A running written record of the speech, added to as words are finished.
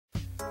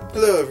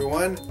Hello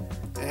everyone,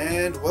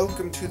 and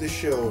welcome to the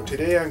show.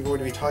 Today I'm going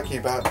to be talking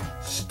about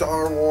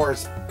Star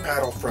Wars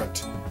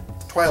Battlefront,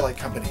 Twilight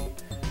Company.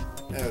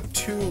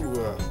 Two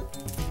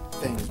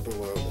things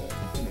below that.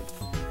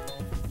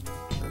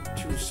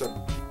 Two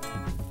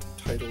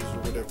subtitles or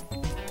whatever.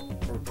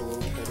 Or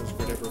below titles or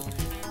whatever. I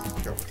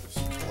forgot what this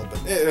is called, but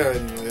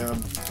anyway,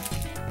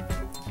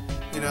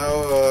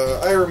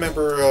 I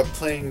remember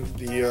playing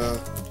the,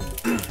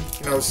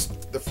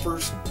 the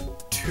first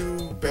two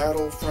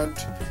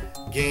Battlefront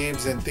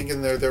games and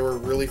thinking they were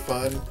really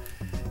fun,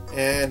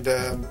 and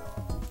I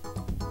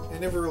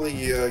never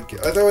really,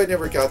 although I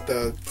never got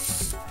the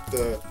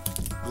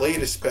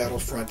latest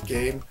Battlefront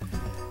game,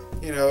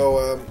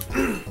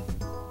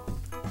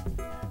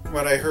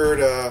 when I heard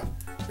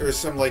there was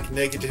some like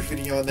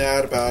negativity on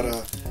that about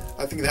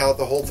I think how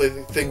the whole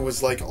thing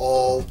was like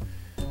all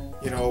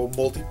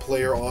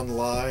multiplayer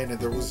online and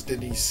there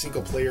wasn't any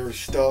single player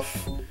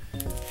stuff,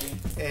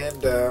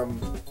 and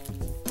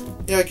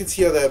yeah, I can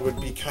see how that would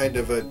be kind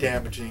of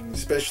damaging,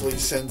 especially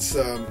since,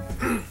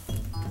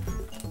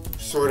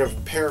 sort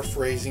of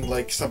paraphrasing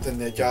like something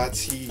that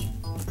Yahtzee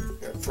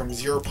from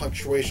Zero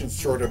Punctuation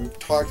sort of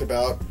talked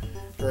about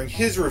during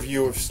his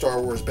review of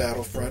Star Wars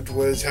Battlefront,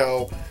 was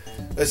how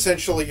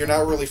essentially you're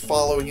not really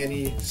following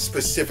any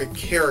specific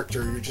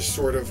character, you're just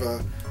sort of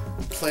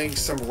playing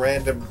some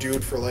random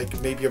dude for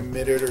like maybe a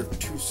minute or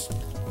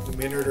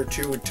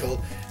two until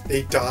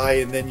they die,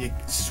 and then you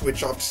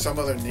switch off to some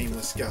other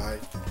nameless guy.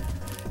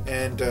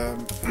 And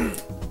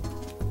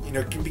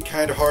it can be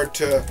kind of hard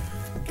to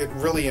get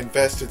really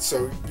invested,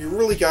 so you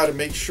really got to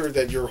make sure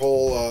that your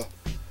whole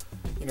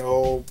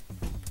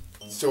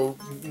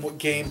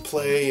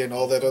gameplay and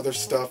all that other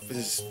stuff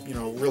is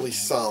really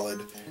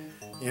solid.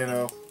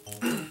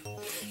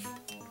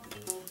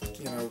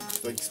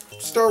 Like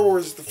Star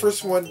Wars, the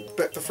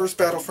first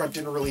Battlefront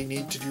didn't really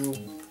need to do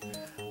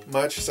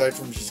much aside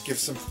from just give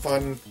some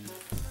fun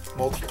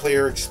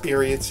multiplayer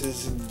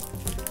experiences, and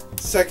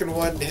second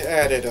one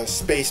added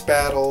space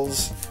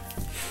battles,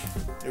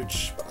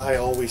 which I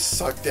always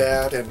sucked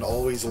at and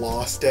always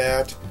lost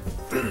at.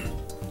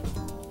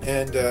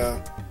 And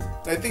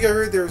I think I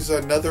heard there's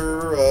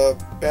another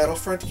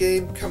Battlefront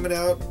game coming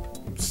out,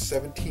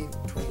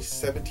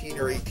 2017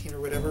 or 18 or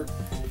whatever.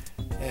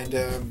 And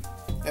I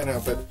don't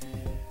know, but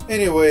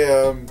anyway,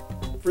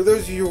 for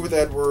those of you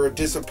that were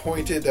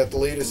disappointed that the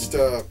latest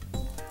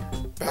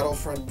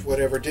Battlefront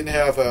whatever didn't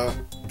have a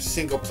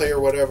single player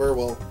whatever,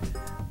 well,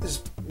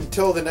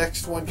 until the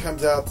next one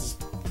comes out, this is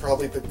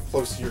probably the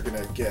closest you're going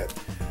to get.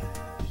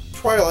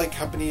 Twilight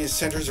Company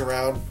centers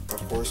around,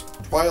 of course,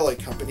 Twilight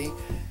Company,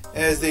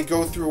 as they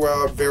go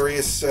throughout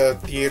various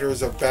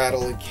theaters of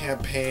battle and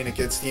campaign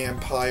against the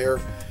Empire.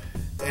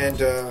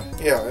 And,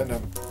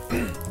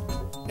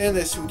 and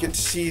this, we get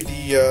to see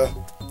the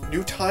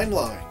new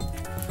timeline.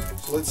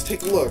 So let's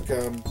take a look.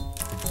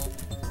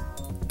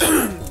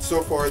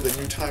 So far, the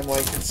new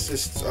timeline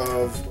consists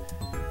of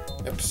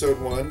Episode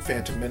 1,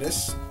 Phantom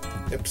Menace,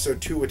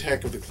 Episode 2,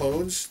 Attack of the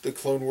Clones, the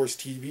Clone Wars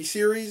TV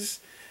series,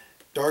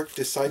 Dark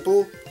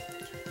Disciple,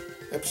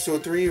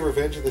 Episode 3,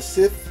 Revenge of the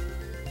Sith,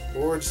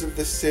 Lords of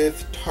the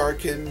Sith,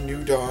 Tarkin,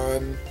 New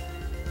Dawn,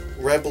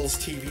 Rebels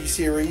TV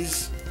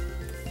series,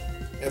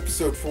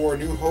 Episode 4,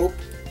 New Hope,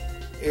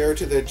 Heir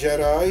to the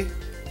Jedi,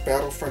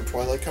 Battlefront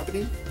Twilight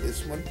Company,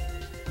 this one,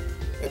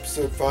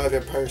 Episode 5,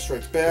 Empire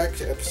Strikes Back,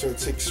 Episode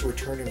 6,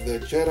 Return of the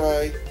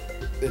Jedi,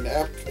 then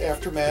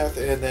Aftermath,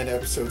 and then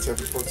Episode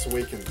 7, Force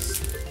Awakens.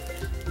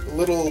 A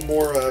little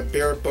more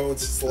bare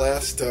bones since the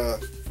last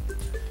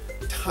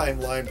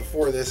timeline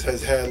before this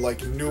has had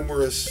like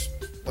numerous,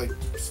 like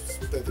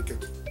I think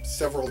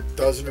several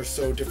dozen or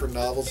so different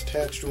novels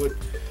attached to it.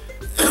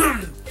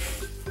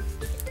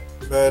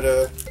 But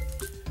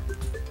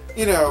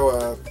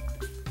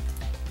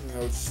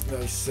it's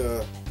nice.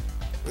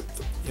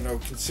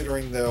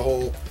 Considering the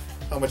whole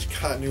how much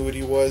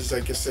continuity was,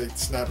 I guess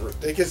it's not.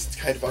 I guess it's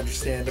kind of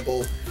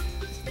understandable.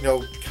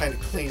 Kind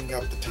of cleaning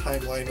up the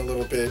timeline a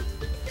little bit.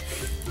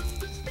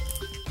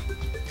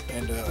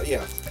 And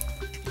yeah,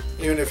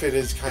 even if it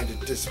is kind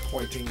of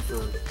disappointing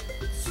for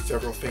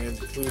several fans,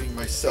 including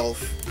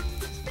myself.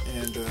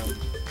 And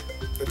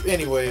but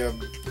anyway,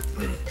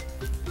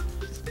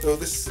 so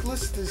this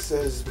list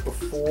says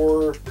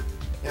before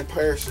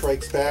Empire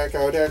Strikes Back.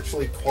 I would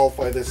actually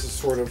qualify this as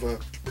sort of a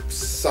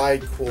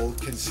sidequel,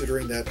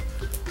 considering that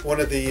one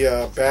of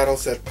the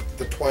battles that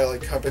the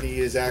Twilight Company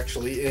is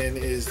actually in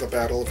is the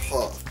Battle of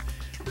Hoth,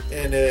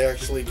 and they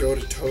actually go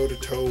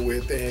toe-to-toe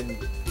with and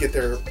get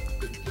their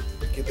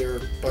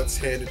butts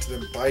handed to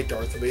them by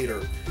Darth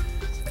Vader.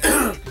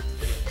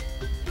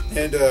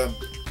 And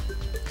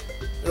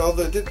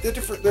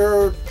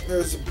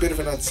there's a bit of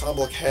an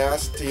ensemble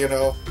cast. The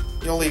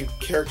only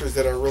characters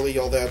that are really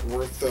all that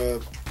worth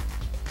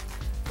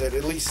that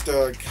at least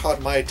caught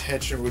my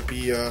attention would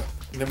be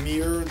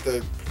Namir,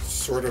 the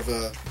sort of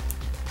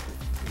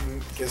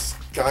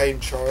guy in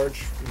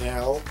charge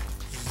now,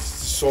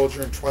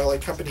 soldier in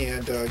Twilight Company,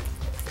 and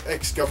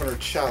ex-Governor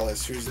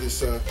Chalice, who's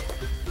this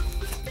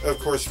of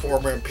course,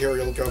 former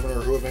Imperial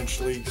Governor who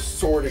eventually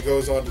sort of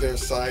goes onto their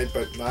side,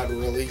 but not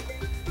really.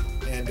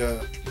 And,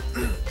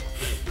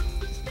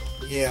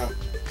 yeah.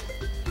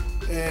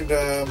 And,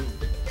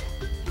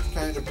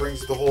 kind of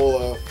brings the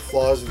whole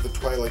flaws of the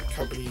Twilight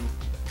Company,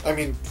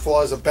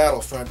 flaws of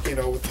Battlefront,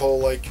 with the whole,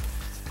 like,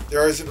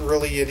 there isn't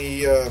really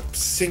any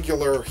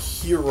singular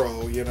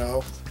hero,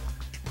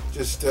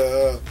 just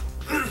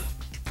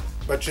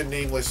bunch of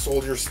nameless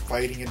soldiers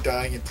fighting and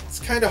dying. It's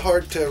kind of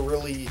hard to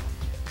really,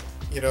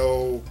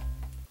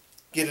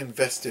 get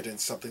invested in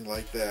something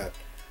like that.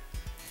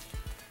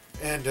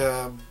 And,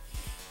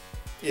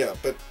 yeah,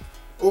 but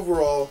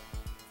overall,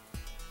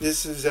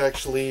 this is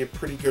actually a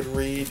pretty good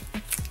read,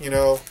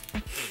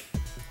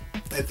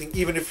 I think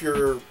even if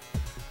you're,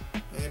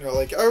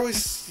 like, I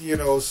always,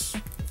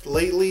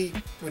 lately,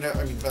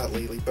 not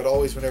lately, but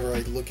always whenever I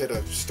look at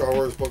a Star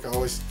Wars book, I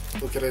always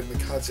look at it in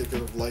the concept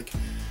of, like,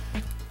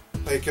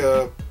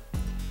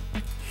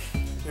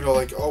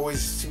 always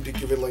seem to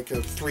give it, like,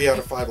 a 3 out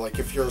of 5, like,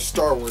 if you're a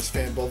Star Wars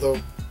fan, although,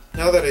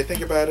 now that I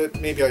think about it,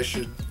 maybe I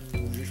should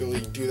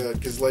really do that,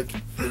 because, like,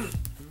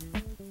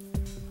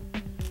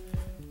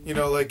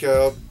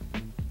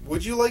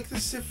 would you like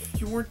this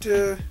if you weren't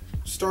a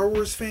Star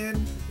Wars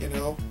fan,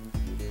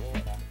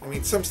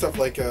 some stuff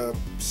like,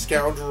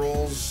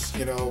 Scoundrels,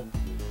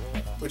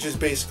 which is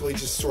basically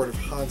just sort of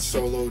Han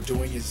Solo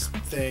doing his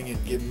thing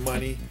and getting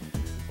money,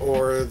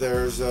 or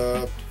there's,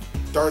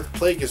 Darth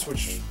Plagueis,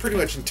 which is pretty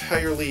much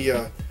entirely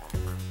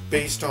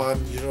based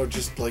on,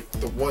 just like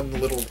the one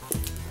little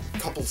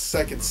couple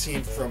second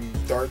scene from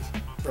what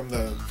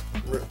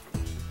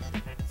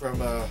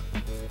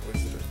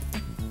is it?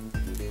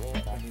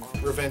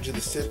 Revenge of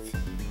the Sith.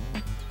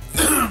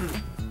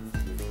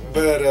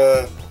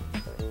 But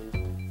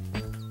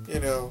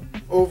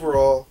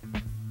overall,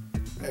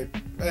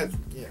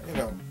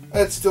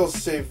 I'd still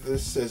save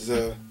this as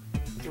a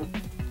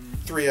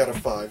 3 out of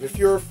 5. If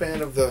you're a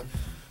fan of the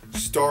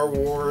Star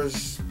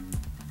Wars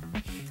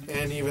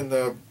and even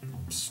the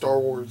Star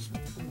Wars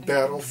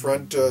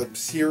Battlefront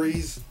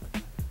series,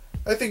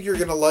 I think you're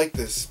gonna like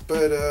this,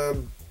 but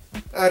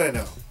I don't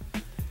know.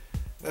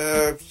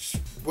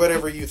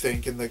 Whatever you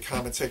think in the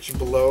comment section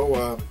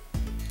below.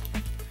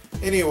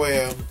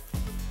 Anyway,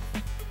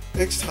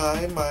 next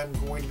time I'm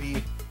going to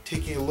be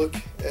taking a look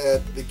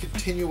at the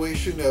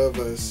continuation of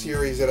a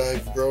series that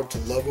I've grown to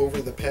love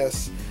over the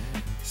past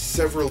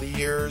several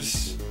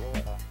years.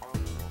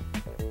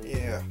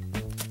 Yeah.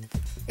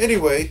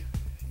 Anyway,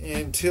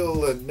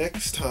 until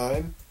next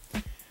time,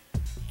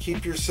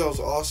 keep yourselves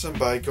awesome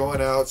by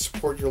going out,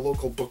 support your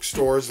local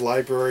bookstores,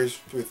 libraries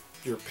with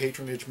your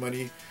patronage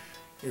money,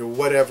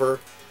 whatever,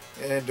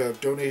 and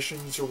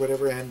donations or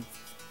whatever, and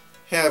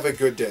have a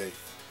good day.